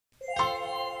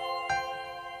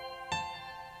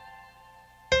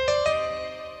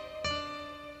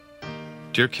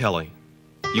Dear Kelly,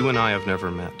 you and I have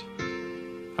never met.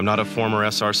 I'm not a former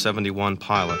SR-71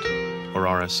 pilot or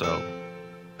RSO.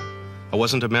 I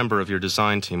wasn't a member of your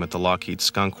design team at the Lockheed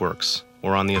Skunk Works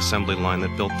or on the assembly line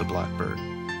that built the Blackbird.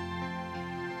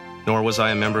 Nor was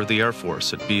I a member of the Air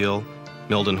Force at Beale,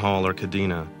 Mildenhall, or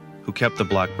Kadena, who kept the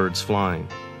Blackbirds flying.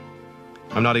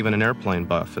 I'm not even an airplane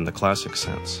buff in the classic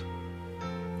sense.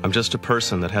 I'm just a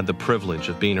person that had the privilege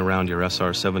of being around your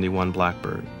SR-71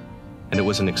 Blackbird, and it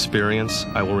was an experience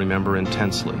I will remember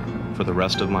intensely for the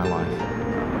rest of my life.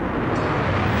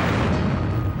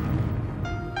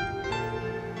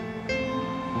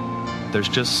 There's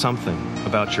just something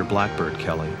about your Blackbird,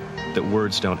 Kelly, that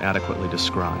words don't adequately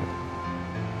describe.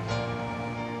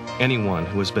 Anyone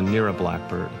who has been near a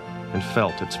Blackbird and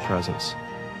felt its presence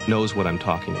knows what I'm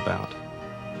talking about.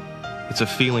 It's a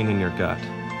feeling in your gut,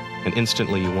 and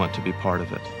instantly you want to be part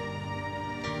of it.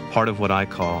 Part of what I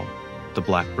call the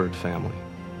Blackbird family.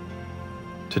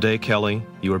 Today, Kelly,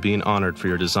 you are being honored for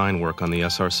your design work on the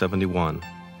SR-71,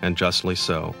 and justly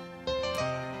so.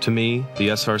 To me, the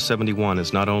SR-71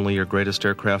 is not only your greatest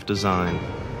aircraft design,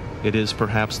 it is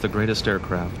perhaps the greatest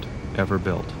aircraft ever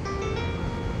built.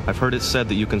 I've heard it said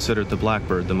that you considered the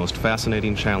Blackbird the most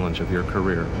fascinating challenge of your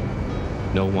career.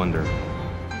 No wonder.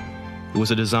 It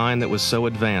was a design that was so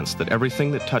advanced that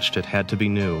everything that touched it had to be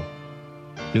new.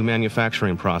 New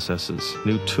manufacturing processes,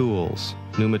 new tools,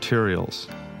 new materials,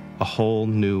 a whole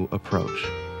new approach.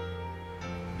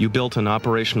 You built an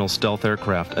operational stealth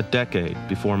aircraft a decade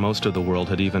before most of the world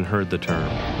had even heard the term.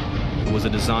 It was a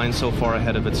design so far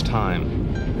ahead of its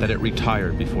time that it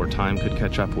retired before time could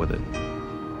catch up with it.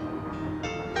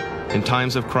 In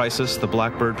times of crisis, the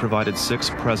Blackbird provided 6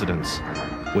 presidents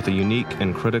with a unique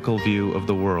and critical view of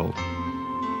the world.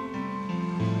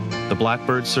 The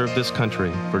Blackbird served this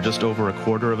country for just over a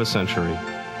quarter of a century.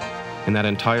 In that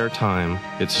entire time,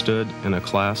 it stood in a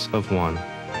class of one.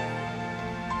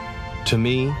 To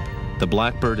me, the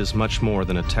Blackbird is much more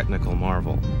than a technical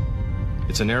marvel.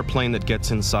 It's an airplane that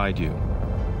gets inside you,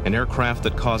 an aircraft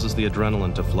that causes the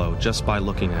adrenaline to flow just by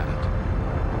looking at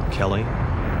it. Kelly,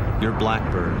 your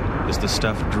Blackbird is the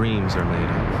stuff dreams are made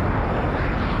of.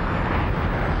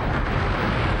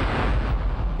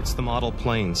 It's the model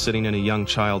plane sitting in a young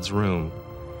child's room,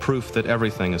 proof that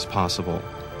everything is possible,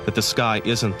 that the sky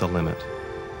isn't the limit.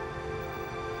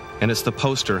 And it's the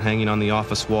poster hanging on the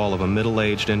office wall of a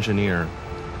middle-aged engineer,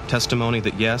 testimony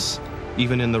that yes,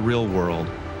 even in the real world,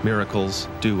 miracles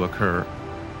do occur.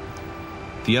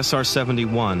 The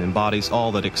SR-71 embodies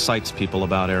all that excites people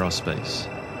about aerospace.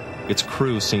 Its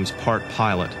crew seems part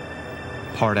pilot,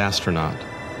 part astronaut.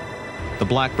 The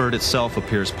Blackbird itself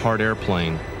appears part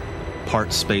airplane,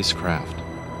 part spacecraft.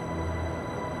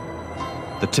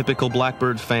 The typical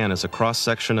Blackbird fan is a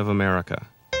cross-section of America.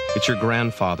 It's your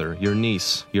grandfather, your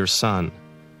niece, your son.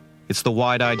 It's the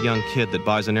wide-eyed young kid that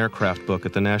buys an aircraft book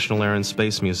at the National Air and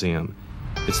Space Museum.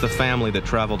 It's the family that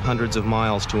traveled hundreds of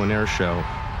miles to an air show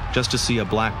just to see a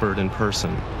Blackbird in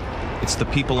person. It's the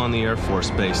people on the Air Force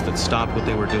base that stopped what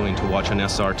they were doing to watch an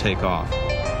SR take off.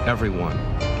 Everyone,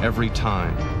 every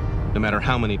time, no matter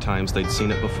how many times they'd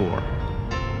seen it before.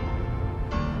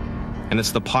 And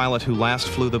it's the pilot who last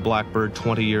flew the Blackbird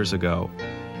 20 years ago,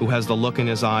 who has the look in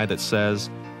his eye that says,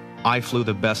 I flew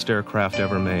the best aircraft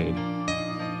ever made.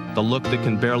 The look that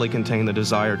can barely contain the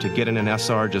desire to get in an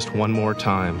SR just one more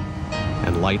time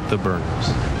and light the burners.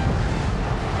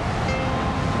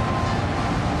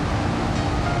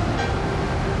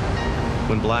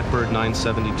 When Blackbird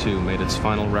 972 made its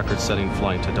final record-setting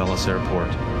flight to Dulles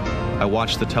Airport, I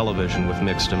watched the television with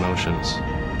mixed emotions.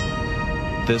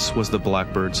 This was the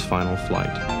Blackbird's final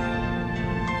flight.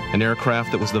 An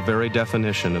aircraft that was the very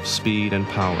definition of speed and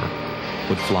power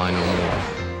would fly no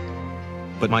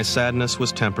more. But my sadness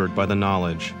was tempered by the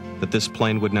knowledge that this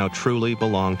plane would now truly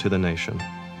belong to the nation,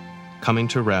 coming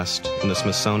to rest in the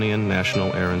Smithsonian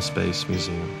National Air and Space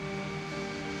Museum.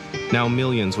 Now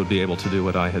millions would be able to do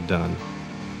what I had done,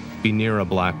 be near a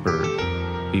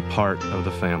Blackbird, be part of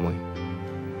the family.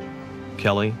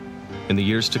 Kelly, in the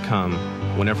years to come,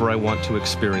 whenever I want to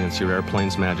experience your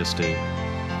airplane's majesty,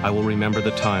 I will remember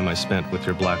the time I spent with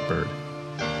your Blackbird.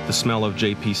 The smell of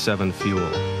JP7 fuel,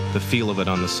 the feel of it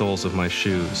on the soles of my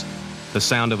shoes, the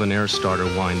sound of an air starter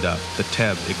wind up, the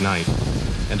TEB ignite,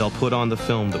 and I'll put on the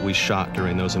film that we shot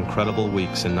during those incredible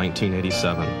weeks in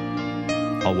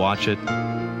 1987. I'll watch it,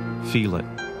 feel it,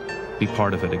 be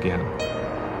part of it again.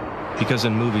 Because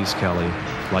in movies, Kelly,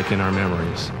 like in our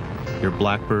memories, your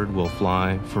Blackbird will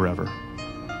fly forever.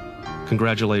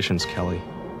 Congratulations, Kelly,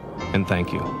 and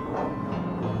thank you.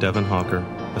 Devin Hawker,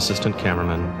 Assistant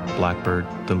Cameraman, Blackbird,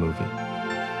 the movie.